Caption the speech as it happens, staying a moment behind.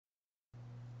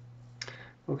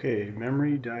Okay,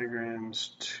 memory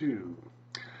diagrams 2.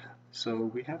 So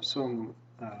we have some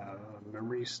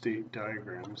memory state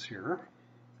diagrams here,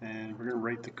 and we're going to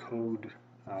write the code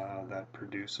that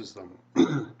produces them.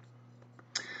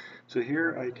 So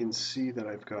here I can see that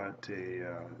I've got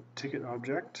a ticket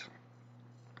object,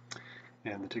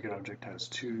 and the ticket object has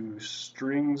two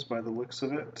strings by the looks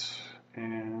of it,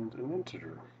 and an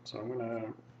integer. So I'm going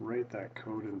to write that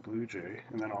code in BlueJ,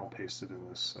 and then I'll paste it in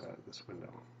this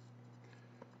window.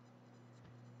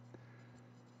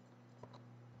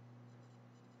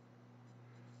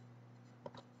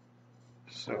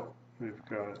 So we've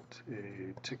got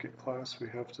a ticket class we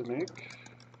have to make.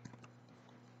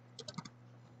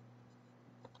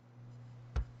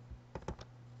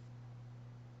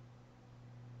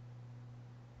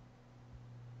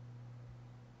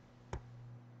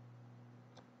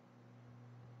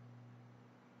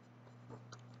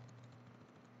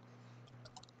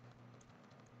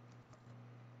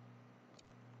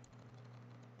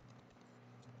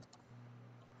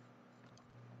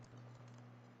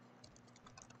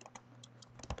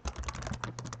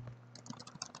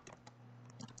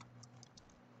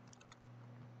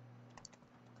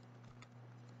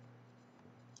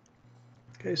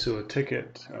 Okay, so a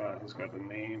ticket has got a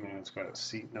name and it's got a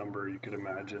seat number. You could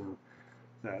imagine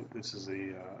that this is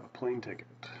a plane ticket.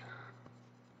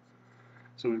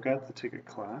 So we've got the ticket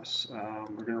class.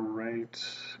 We're going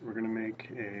to make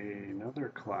another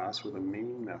class with a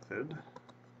main method.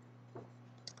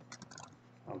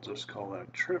 I'll just call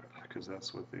that trip because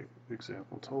that's what the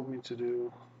example told me to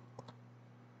do.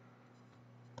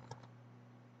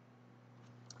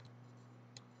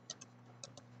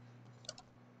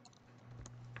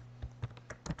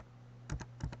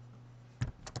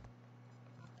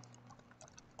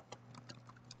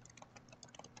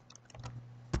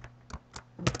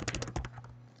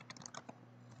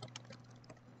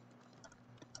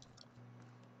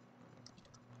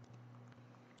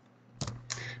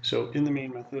 So in the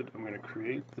main method, I'm going to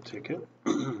create the ticket.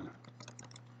 And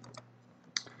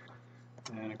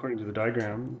according to the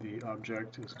diagram, the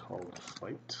object is called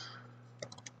flight.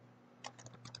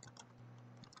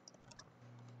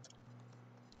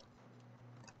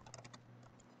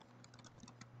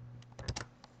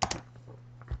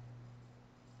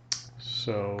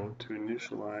 So to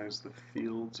initialize the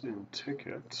fields in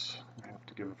ticket, I have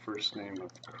to give a first name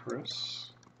of Chris.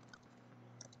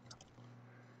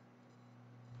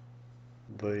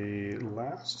 The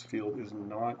last field is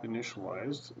not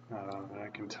initialized, and I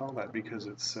can tell that because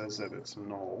it says that it's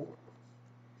null.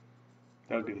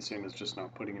 That would be the same as just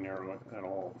not putting an arrow at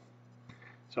all.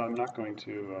 So I'm not going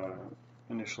to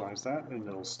initialize that, and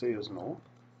it'll stay as null.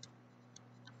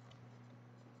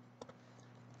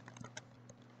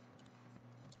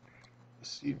 The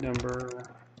seat number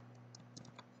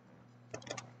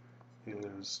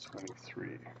is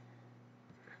 23.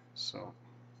 So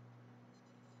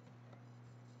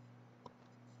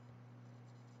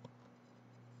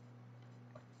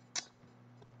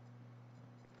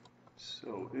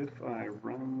if I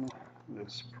run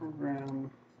this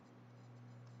program,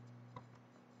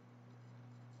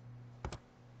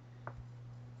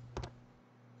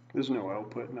 there's no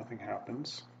output, nothing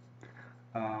happens.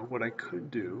 What I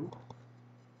could do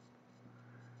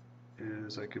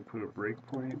is I could put a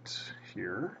breakpoint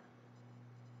here.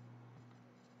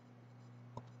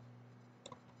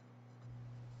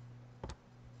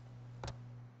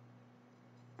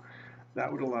 That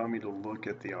would allow me to look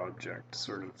at the object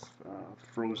sort of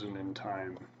frozen in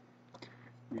time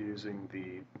using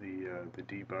the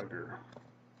debugger.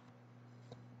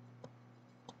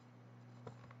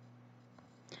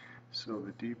 So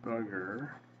the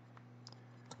debugger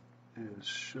is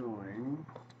showing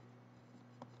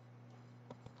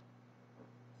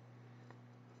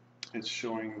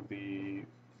the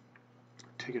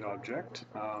ticket object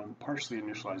partially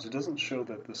initialized. It doesn't show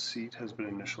that the seat has been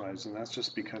initialized, and that's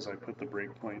just because I put the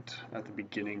breakpoint at the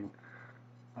beginning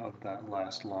of that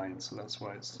last line, so that's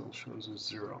why it still shows as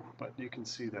 0. But you can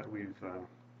see that we've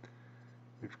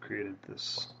created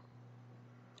this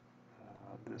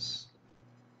this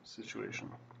situation.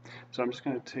 So I'm just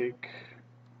going to take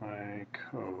my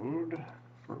code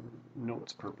for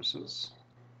notes purposes.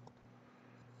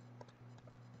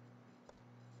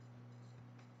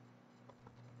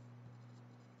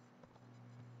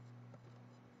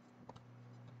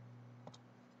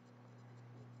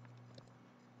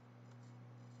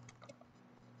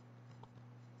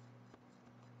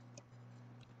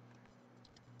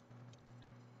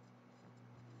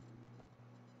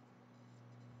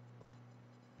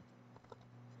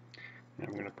 And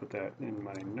I'm going to put that in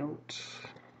my note.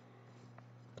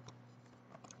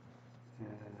 And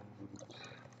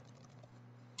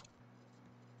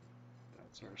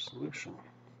That's our solution.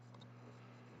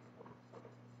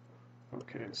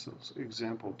 Okay, so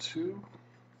example 2.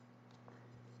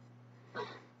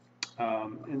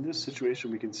 In this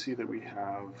situation, we can see that we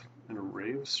have an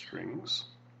array of strings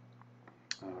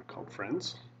called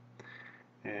friends,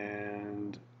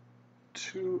 and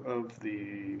 2 of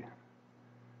the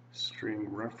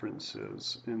string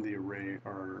references in the array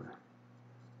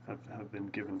have been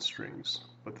given strings,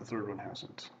 but the third one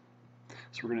hasn't.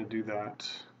 So we're going to do that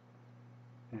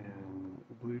in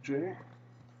BlueJ.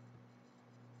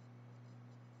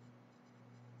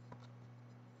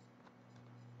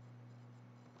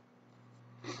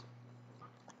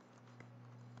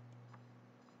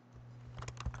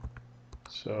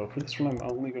 So for this one, I'm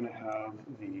only going to have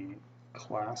the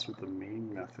class with the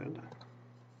main method.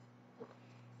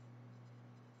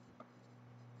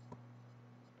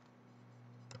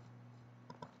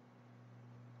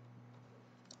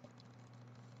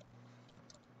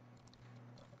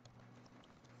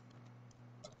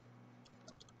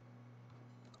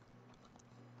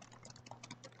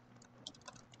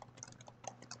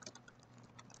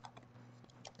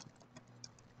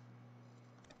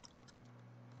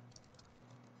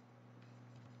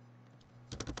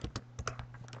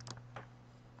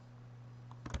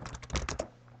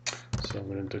 So I'm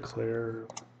going to declare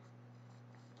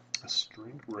a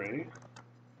string array,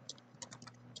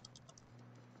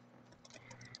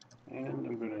 and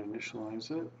I'm going to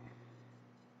initialize it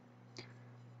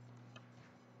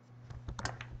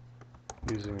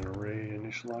using an array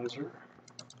initializer.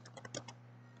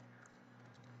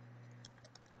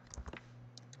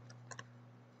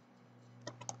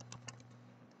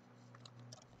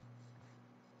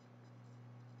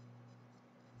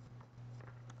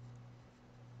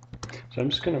 So I'm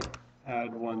just going to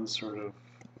add one sort of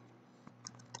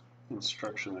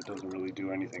instruction that doesn't really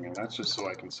do anything, and that's just so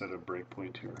I can set a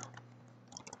breakpoint here.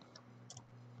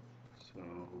 So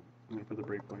I'm going to put the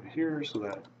breakpoint here so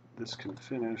that this can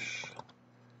finish,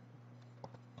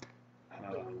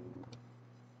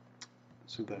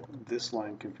 so that this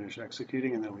line can finish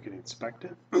executing, and then we can inspect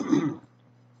it.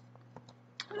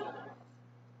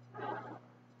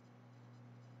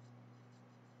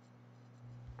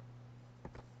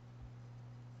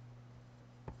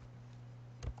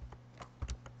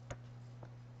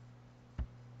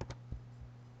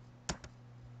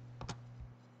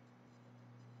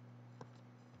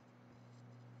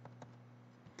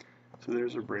 So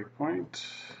there's our breakpoint.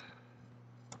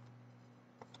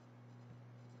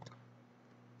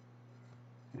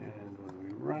 And when we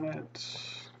run it,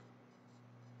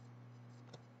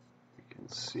 we can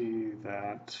see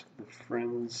that the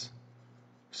friends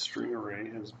string array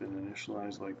has been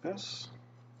initialized like this,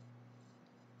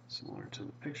 similar to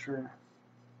the picture.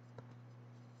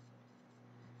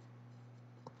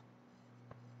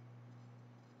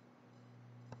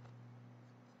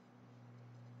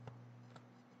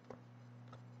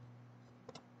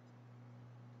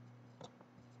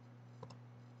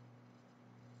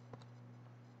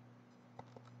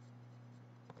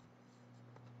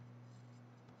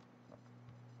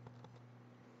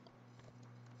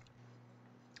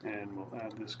 And we'll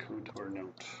add this code to our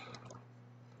note.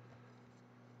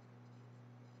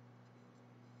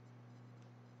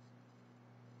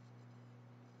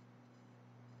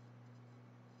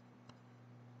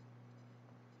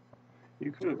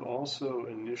 You could have also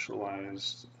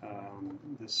initialized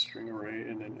this string array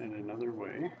in another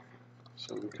way.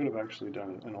 So we could have actually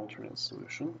done an alternate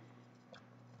solution.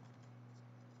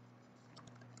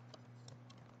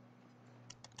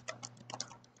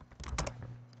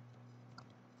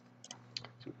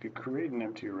 So we could create an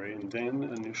empty array and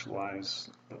then initialize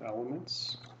the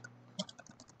elements.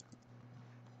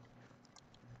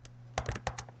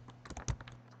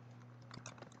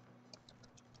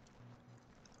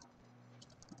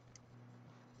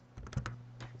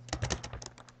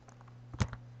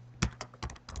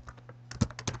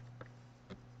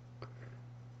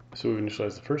 So we've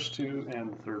initialized the first 2,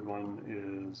 and the third one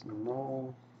is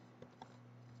null.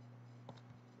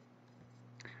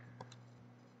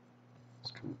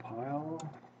 Let's compile.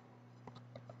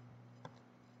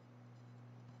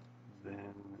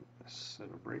 Then set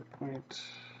a breakpoint.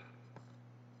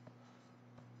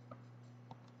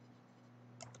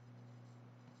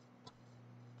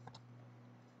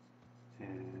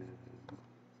 And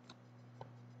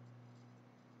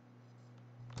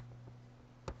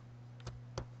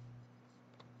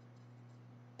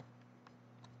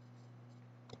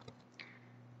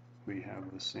we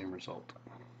have the same result.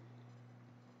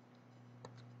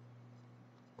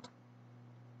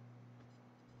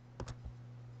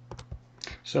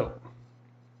 So,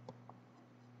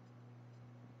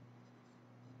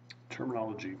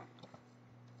 terminology.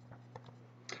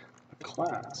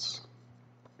 class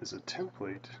is a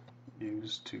template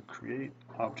used to create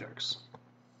objects.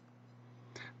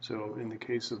 So in the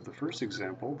case of the first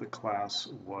example, the class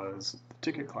was the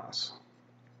ticket class.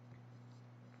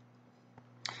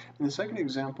 In the second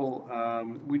example,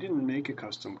 we didn't make a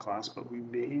custom class, but we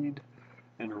made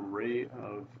an array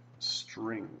of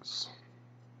strings.